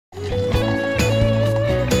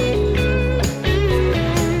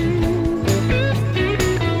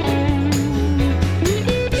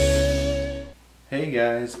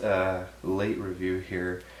late review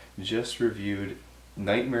here. Just reviewed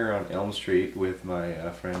Nightmare on Elm Street with my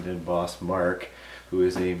friend and boss Mark, who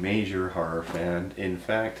is a major horror fan. In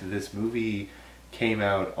fact, this movie came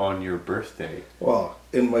out on your birthday. Well,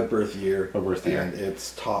 in my birth year. My birth year. And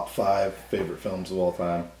it's top 5 favorite films of all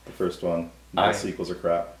time. The first one. The sequels are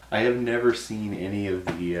crap. I have never seen any of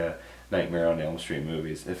the Nightmare on Elm Street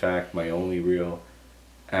movies. In fact, my only real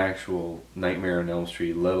actual Nightmare on Elm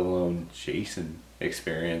Street, let alone Jason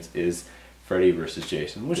experience, is Freddy vs.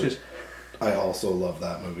 Jason, which is... I also love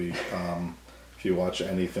that movie. If you watch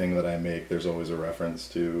anything that I make, there's always a reference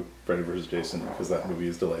to Freddy vs. Jason, because that movie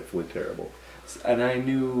is delightfully terrible. And I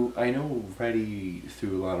know Freddy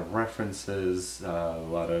through a lot of references, a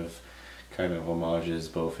lot of kind of homages,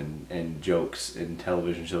 both in jokes in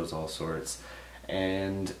television shows, all sorts.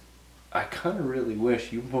 And I kind of really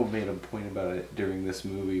wish, you both made a point about it during this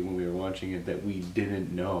movie when we were watching it, that we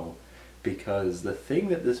didn't know. Because the thing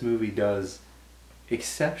that this movie does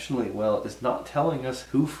exceptionally well is not telling us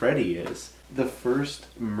who Freddy is. The first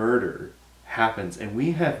murder happens and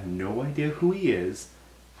we have no idea who he is,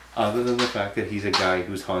 other than the fact that he's a guy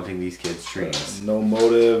who's haunting these kids' dreams. No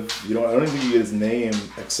motive. I don't even think you get his name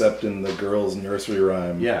except in the girl's nursery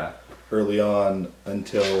rhyme. Yeah. Early on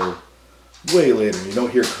until way later. You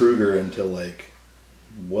don't hear Krueger until like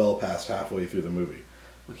well past halfway through the movie.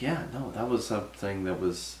 Well, yeah, no, that was something that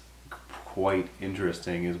was quite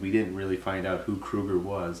interesting, is we didn't really find out who Krueger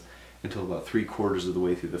was until about 3/4 of the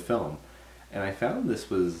way through the film. And I found this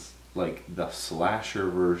was like the slasher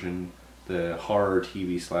version, the horror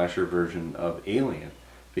TV slasher version of Alien,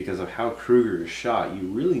 because of how Krueger is shot. You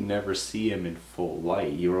really never see him in full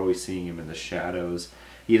light. You're always seeing him in the shadows.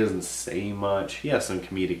 He doesn't say much. He has some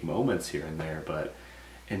comedic moments here and there, but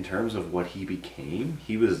in terms of what he became,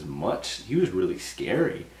 he was really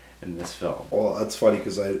scary in this film. Well, that's funny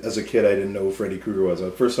because as a kid I didn't know who Freddy Krueger was.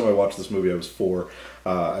 The first time I watched this movie I was 4.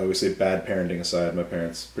 I always say bad parenting aside, my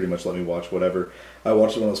parents pretty much let me watch whatever. I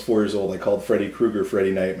watched it when I was 4 years old. I called Freddy Krueger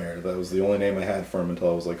Freddy Nightmare. That was the only name I had for him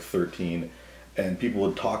until I was like 13. And people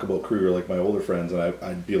would talk about Krueger, like my older friends, and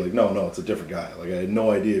I'd be like, no, it's a different guy. Like I had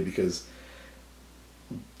no idea, because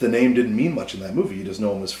the name didn't mean much in that movie. You just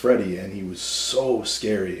know him as Freddy, and he was so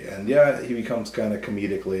scary. And yeah, he becomes kind of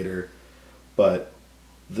comedic later, but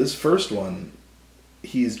this first one,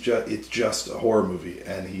 it's just a horror movie,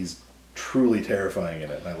 and he's truly terrifying in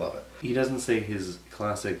it, and I love it. He doesn't say his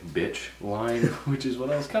classic bitch line, which is what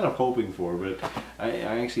I was kind of hoping for, but I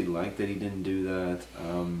actually like that he didn't do that.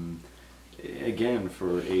 Again,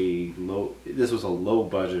 this was a low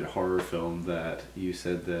budget horror film that you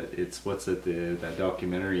said that it's, that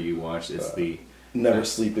documentary you watched, it's Never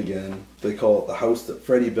Sleep Again. They call it the house that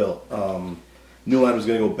Freddy built. New Line was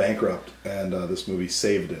going to go bankrupt, and this movie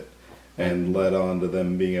saved it, and led on to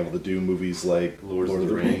them being able to do movies like Lord of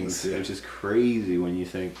the Rings. Which is crazy when you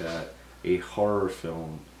think that a horror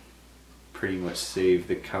film pretty much saved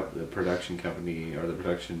the production company, or the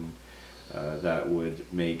production that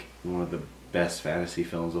would make one of the best fantasy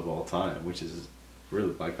films of all time, which is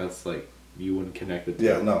really, like, that's like, you wouldn't connect the two.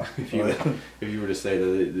 Yeah, no. If you were to say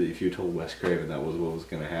that, if you told Wes Craven that was what was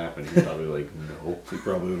going to happen, he'd probably like, no. He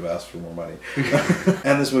probably would have asked for more money.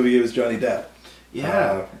 And this movie, it was Johnny Depp.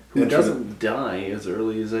 Yeah, who doesn't die as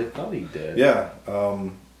early as I thought he did. Yeah,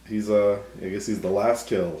 I guess he's the last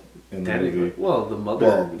kill in the movie. Well, the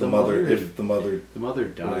mother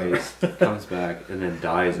dies, comes back, and then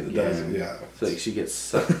dies again. Yeah, it's like she gets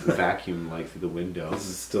sucked vacuum like through the window. This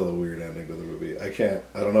is still a weird ending to the movie. I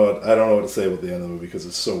don't know what to say about the end of the movie, because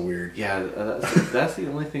it's so weird. Yeah, that's the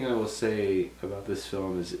only thing I will say about this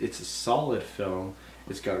film, is it's a solid film.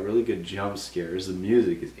 It's got really good jump scares. The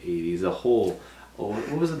music is 80s. The whole,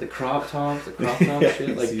 what was it? The crop tops, Yeah,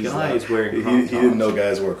 shit. Like guys wearing crop tops. He didn't know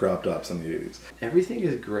guys wore crop tops in the 80s. Everything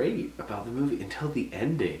is great about the movie until the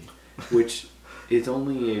ending, which is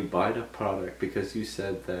only a byproduct, because you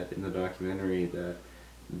said that in the documentary that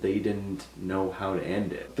they didn't know how to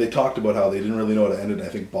end it. They talked about how they didn't really know how to end it, and I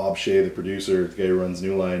think Bob Shea, the producer, the guy who runs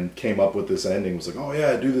New Line, came up with this ending. It was like, oh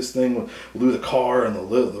yeah, do this thing, we'll do the car, and the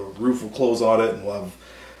roof will close on it, and we'll have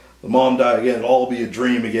the mom die again, it'll all be a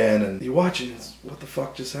dream again. And you watch it, it's, what the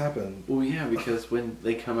fuck just happened? Well, yeah, because when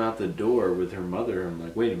they come out the door with her mother, I'm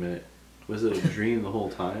like, wait a minute, was it a dream the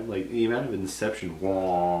whole time? Like, the amount of inception,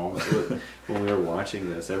 wrong, when we were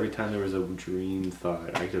watching this, every time there was a dream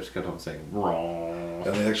thought, I just kept on saying, wrong.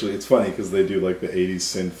 And actually, it's funny, because they do like the 80s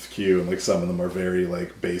synth cue, and like some of them are very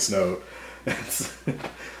like bass note. It's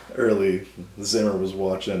early, Zimmer was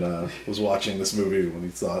watching this movie when he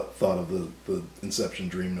thought of the Inception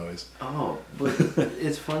dream noise. Oh, but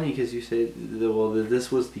it's funny because you say, this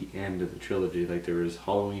was the end of the trilogy. Like, there was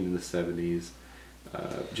Halloween in the 70s,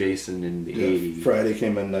 Jason in the Yeah, 80s. Friday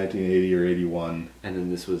came in 1980 or 81. And then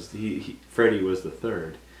this was, Freddy was the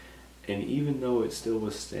third. And even though it still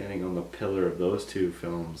was standing on the pillar of those two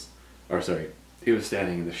films, or sorry, it was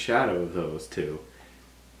standing in the shadow of those two,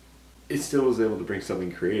 it still was able to bring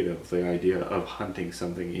something creative, the idea of hunting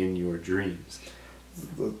something in your dreams.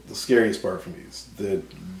 The scariest part for me is the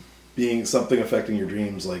being something affecting your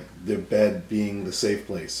dreams, like the bed being the safe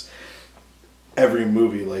place. Every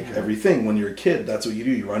movie, like everything, when you're a kid, that's what you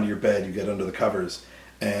do. You run to your bed, you get under the covers.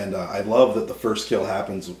 And I love that the first kill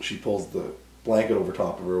happens, she pulls the blanket over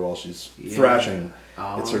top of her while she's thrashing.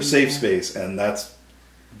 It's her safe space, and that's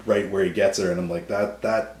right where he gets her. And I'm like,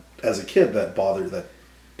 that as a kid, that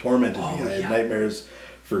tormented me. I had nightmares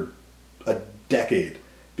for a decade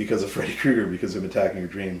because of Freddy Krueger, because of him attacking your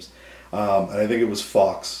dreams. And I think it was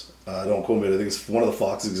Fox. Don't quote me. I think it's one of the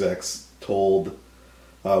Fox execs told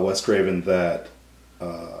Wes Craven that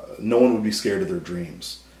no one would be scared of their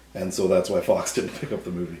dreams, and so that's why Fox didn't pick up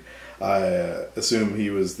the movie. I assume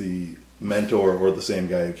he was the mentor or the same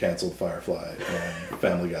guy who canceled Firefly and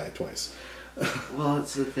Family Guy twice. Well,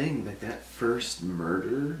 it's the thing, like that first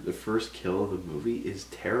murder, the first kill of the movie is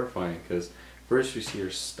terrifying, because first you see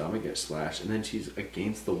her stomach get slashed, and then she's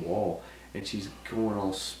against the wall, and she's going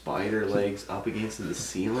all spider legs up against the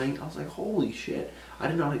ceiling. I was like, holy shit, I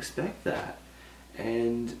did not expect that.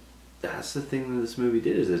 And that's the thing that this movie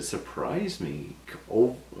did, is it surprised me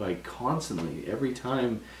like constantly. Every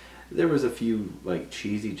time there was a few like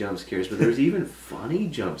cheesy jump scares, but there was even funny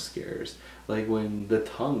jump scares, like when the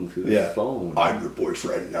tongue through the phone. I'm your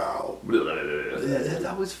boyfriend now.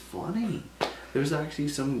 That was funny. There's actually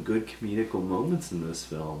some good comedical moments in this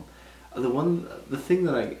film. The thing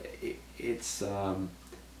that it's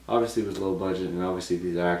obviously it was low budget, and obviously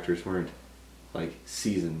these actors weren't like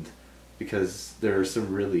seasoned, because there are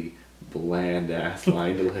some really bland ass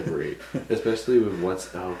line delivery, especially with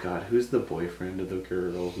who's the boyfriend of the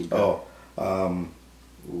girl who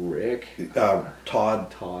Rick?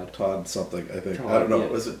 Todd something, I think. Todd, I don't know. yeah.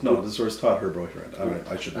 Was it? No, this was Todd, her boyfriend.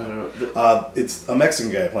 I should know. It's a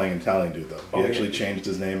Mexican guy playing an Italian dude, though. He actually changed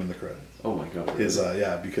his name in the credits. Oh my god.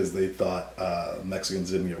 Because they thought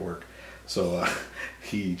Mexicans didn't get work. So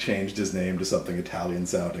he changed his name to something Italian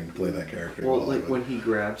sounding to play that character. Well, like when he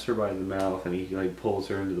grabs her by the mouth and he like pulls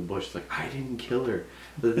her into the bush, like, I didn't kill her.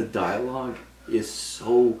 The dialogue is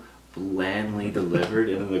so blandly delivered,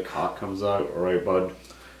 and then the cop comes out, alright bud,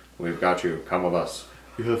 we've got you, come with us.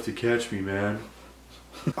 You have to catch me, man.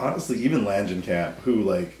 Honestly, even Langenkamp, who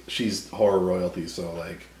like, she's horror royalty, so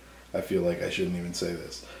like, I feel like I shouldn't even say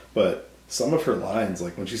this, but some of her lines,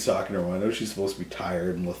 like when she's talking to her, I know she's supposed to be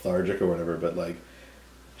tired and lethargic or whatever, but like,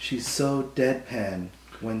 she's so deadpan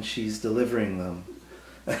when she's delivering them.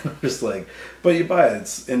 And I'm just like, but you buy it.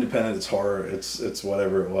 It's independent. It's horror. It's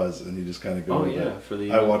whatever it was, and you just kind of go.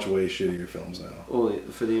 I watch way shittier films now. Well,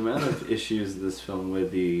 for the amount of issues this film,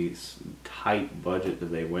 with the tight budget that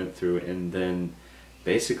they went through, and then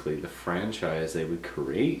basically the franchise they would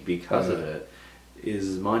create because of it,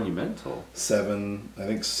 is monumental. I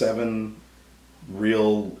think seven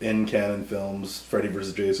real in-canon films, Freddy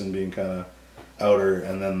vs. Jason being kind of outer,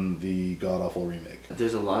 and then the god-awful remake.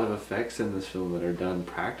 There's a lot of effects in this film that are done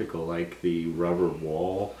practical, like the rubber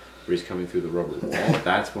wall, where he's coming through the rubber wall.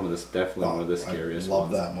 That's definitely one of the scariest ones. I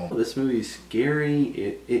love ones. that moment. This movie's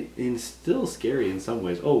scary. It's still scary in some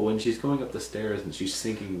ways. Oh, when she's going up the stairs and she's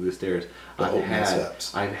sinking the stairs. I've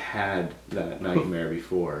had that nightmare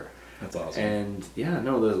before. That's awesome. And there's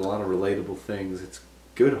a lot of relatable things. It's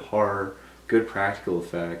good horror, good practical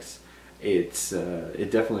effects. It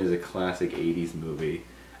definitely is a classic 80s movie.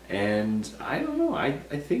 And I don't know, I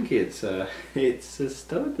think it's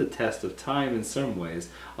stood the test of time in some ways.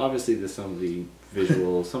 Obviously some of the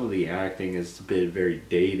visual, some of the acting is a bit very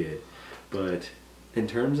dated, but in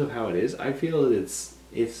terms of how it is, I feel that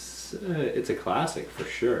it's a classic for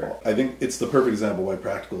sure. I think it's the perfect example why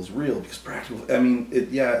practical is real, because practical, I mean,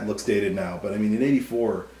 it looks dated now, but I mean, in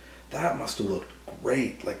 '84, that must have looked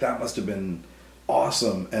great. Like, that must have been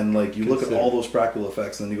awesome. And like, you look at all those practical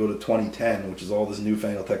effects, and then you go to 2010, which is all this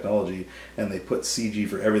newfangled technology, and they put CG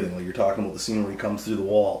for everything. Like, you're talking about the scene where he comes through the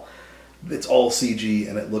wall. It's all CG,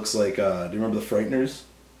 and it looks like, do you remember The Frighteners?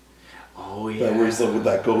 Oh yeah. Where he's like,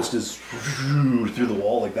 that ghost is through the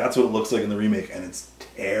wall. Like, that's what it looks like in the remake, and it's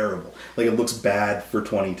terrible. Like, it looks bad for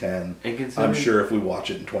 2010. And I'm sure if we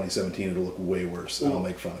watch it in 2017, it'll look way worse, and I'll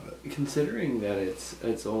make fun of it. Considering that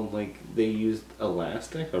it's all like, they used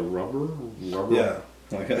elastic, a rubber. Yeah.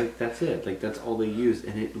 Like, that's it. Like, that's all they used,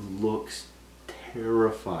 and it looks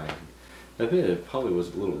terrifying. I think it probably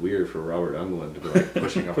was a little weird for Robert Englund to be like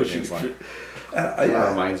pushing up against like. It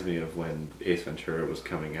reminds me of when Ace Ventura was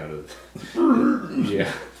coming out of.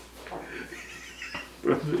 Yeah.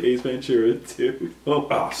 Ace Ventura 2.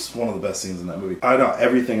 Oh, it's one of the best scenes in that movie. I know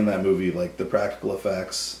everything in that movie, like the practical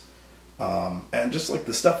effects, and just like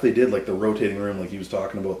the stuff they did, like the rotating room, like he was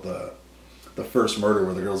talking about the first murder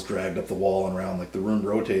where the girl's dragged up the wall and around, like the room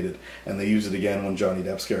rotated, and they use it again when Johnny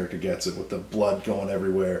Depp's character gets it with the blood going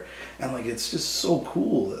everywhere, and like it's just so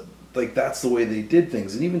cool that like that's the way they did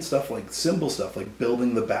things, and even stuff like simple stuff like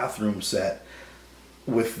building the bathroom set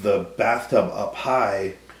with the bathtub up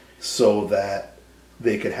high so that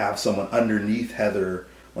they could have someone underneath Heather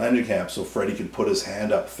Langenkamp so Freddy could put his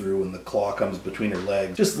hand up through and the claw comes between her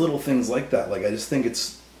legs. Just little things like that. Like I just think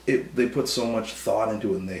they put so much thought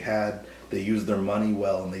into it, and they used their money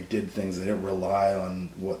well, and they did things. They didn't rely on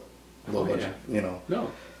what low budget, you know. No,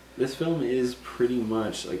 this film is pretty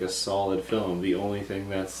much like a solid film. The only thing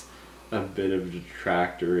that's a bit of a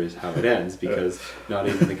detractor is how it ends, because not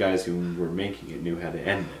even the guys who were making it knew how to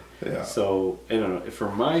end it. Yeah. So, I don't know,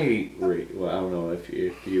 for my rate, well, I don't know if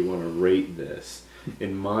you want to rate this,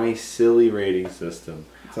 in my silly rating system,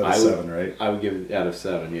 it's out of 7, right? I would give it, out of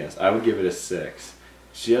 7, yes. I would give it a 6.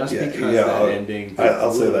 Just because that ending...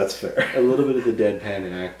 I'll say that's fair. A little bit of the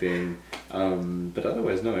deadpan acting, but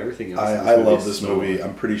otherwise, no, everything else. I love this movie.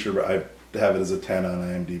 I'm pretty sure I have it as a 10 on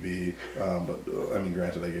IMDb, but, I mean,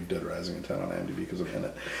 granted, I gave Dead Rising a 10 on IMDb because I'm in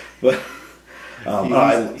it. But...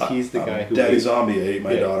 he's the guy who Daddy Zombie ate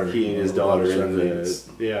my daughter. He and his daughter in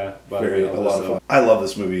the a lot of fun. I love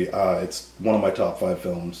this movie. It's one of my top 5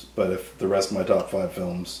 films. But if the rest of my top 5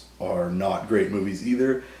 films are not great movies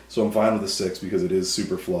either, so I'm fine with a 6 because it is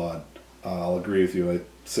super flawed. I'll agree with you.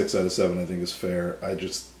 6 out of 7 I think is fair.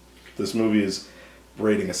 This movie is,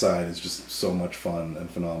 rating aside, is just so much fun and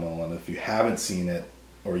phenomenal. And if you haven't seen it,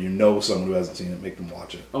 or you know someone who hasn't seen it, make them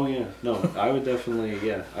watch it. Oh yeah, no, I would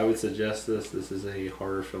definitely, I would suggest this. This is a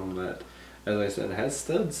horror film that, as I said, has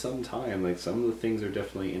stood some time. Like, some of the things are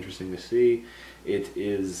definitely interesting to see. It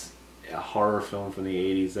is a horror film from the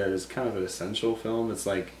 80s that is kind of an essential film. It's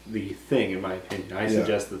like The Thing, in my opinion. I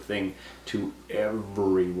suggest The Thing to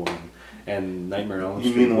everyone. And Nightmare on Elm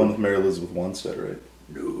Street. You mean the one with Mary Elizabeth Winstead, right?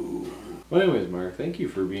 No. Well, anyways, Mark, thank you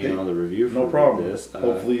for being on the review for no problem. this.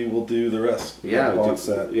 Hopefully we'll do the rest. We'll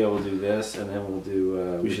do this, and then we'll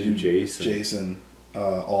do we should do Jason,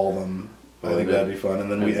 all of them. I think that'd be fun. And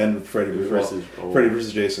then we end with Freddy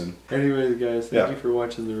versus Jason. Anyways, guys, thank you for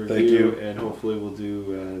watching the review. Thank you. And hopefully we'll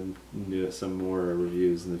do some more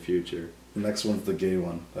reviews in the future. The next one's the gay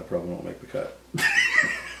one. That probably won't make the cut.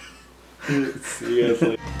 See you guys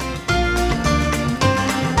later.